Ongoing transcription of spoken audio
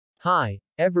Hi,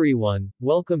 everyone,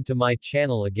 welcome to my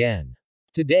channel again.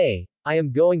 Today, I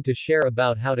am going to share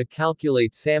about how to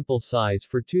calculate sample size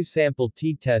for 2-sample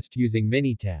t-test using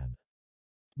Minitab.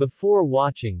 Before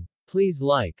watching, please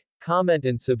like, comment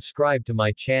and subscribe to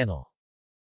my channel.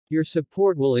 Your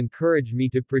support will encourage me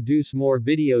to produce more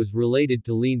videos related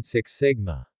to Lean Six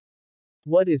Sigma.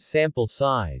 What is sample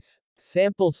size?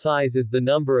 Sample size is the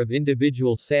number of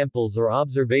individual samples or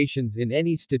observations in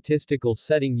any statistical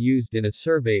setting used in a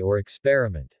survey or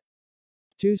experiment.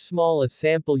 Too small a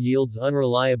sample yields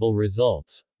unreliable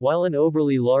results, while an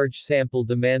overly large sample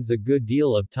demands a good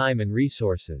deal of time and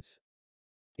resources.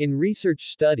 In research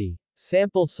study,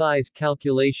 sample size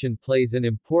calculation plays an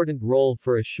important role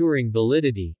for assuring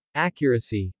validity,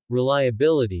 accuracy,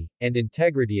 reliability, and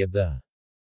integrity of the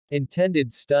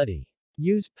intended study.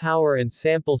 Use power and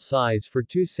sample size for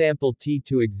 2-sample T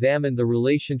to examine the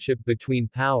relationship between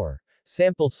power,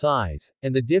 sample size,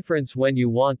 and the difference when you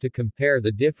want to compare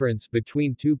the difference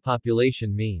between two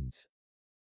population means.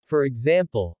 For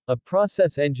example, a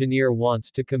process engineer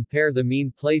wants to compare the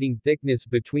mean plating thickness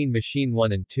between machine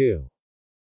 1 and 2.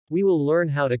 We will learn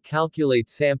how to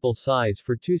calculate sample size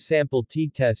for 2-sample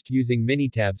t-test using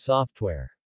Minitab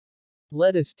software.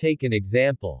 Let us take an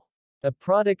example. A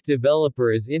product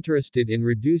developer is interested in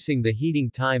reducing the heating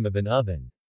time of an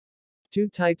oven. Two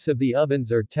types of the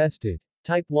ovens are tested.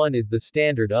 Type 1 is the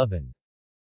standard oven.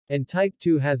 And Type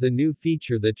 2 has a new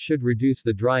feature that should reduce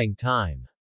the drying time.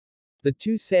 The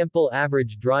 2-sample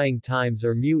average drying times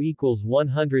are mu equals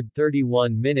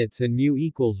 131 minutes and mu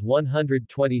equals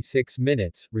 126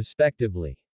 minutes,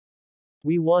 respectively.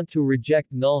 We want to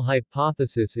reject null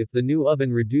hypothesis if the new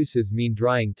oven reduces mean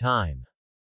drying time.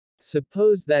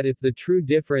 Suppose that if the true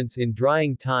difference in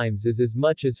drying times is as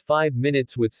much as 5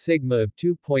 minutes with sigma of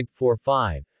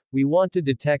 2.45, we want to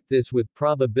detect this with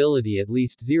probability at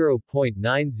least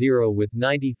 0.90 with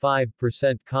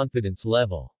 95% confidence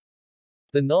level.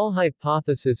 The null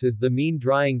hypothesis is the mean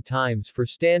drying times for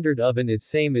standard oven is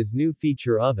same as new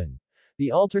feature oven.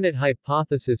 The alternate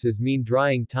hypothesis is mean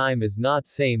drying time is not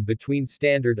same between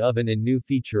standard oven and new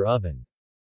feature oven.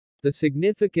 The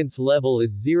significance level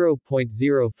is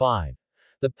 0.05.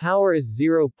 The power is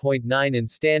 0.9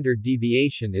 and standard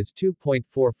deviation is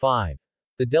 2.45.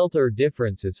 The delta or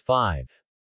difference is 5.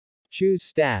 Choose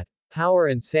stat, power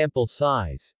and sample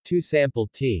size, 2-sample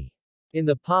t. In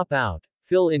the pop-out,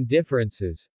 fill in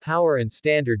differences, power and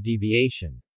standard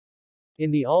deviation. In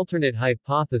the alternate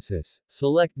hypothesis,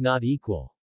 select not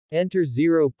equal. Enter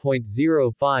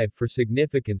 0.05 for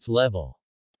significance level.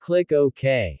 Click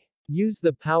OK. Use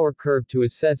the power curve to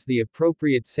assess the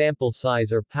appropriate sample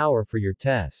size or power for your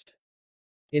test.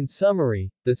 In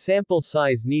summary, the sample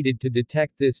size needed to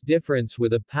detect this difference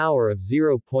with a power of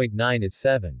 0.9 is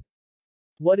 7.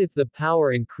 What if the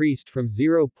power increased from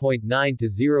 0.9 to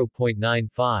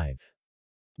 0.95?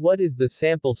 What is the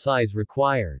sample size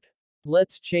required?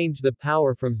 Let's change the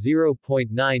power from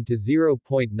 0.9 to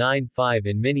 0.95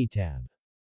 in Minitab.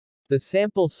 The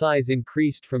sample size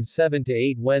increased from 7 to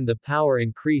 8 when the power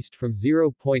increased from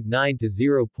 0.9 to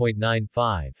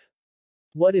 0.95.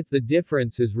 What if the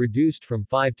difference is reduced from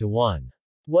 5 to 1?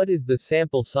 What is the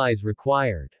sample size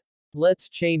required? Let's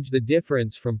change the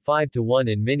difference from 5 to 1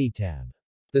 in Minitab.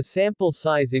 The sample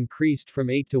size increased from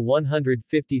 8 to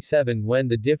 157 when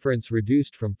the difference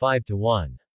reduced from 5 to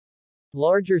 1.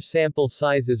 Larger sample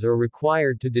sizes are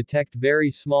required to detect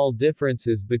very small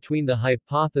differences between the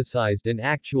hypothesized and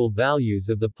actual values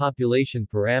of the population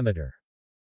parameter.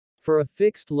 For a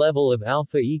fixed level of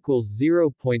alpha equals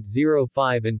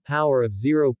 0.05 and power of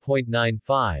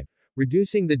 0.95,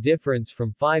 reducing the difference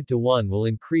from 5 to 1 will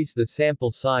increase the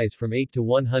sample size from 8 to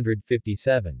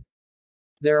 157.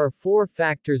 There are 4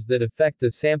 factors that affect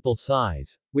the sample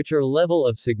size, which are level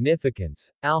of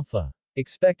significance, alpha,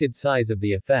 expected size of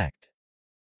the effect,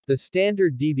 the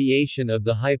standard deviation of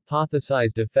the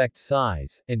hypothesized effect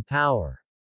size, and power.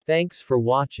 Thanks for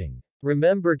watching.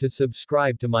 Remember to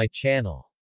subscribe to my channel.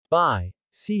 Bye.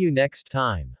 See you next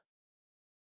time.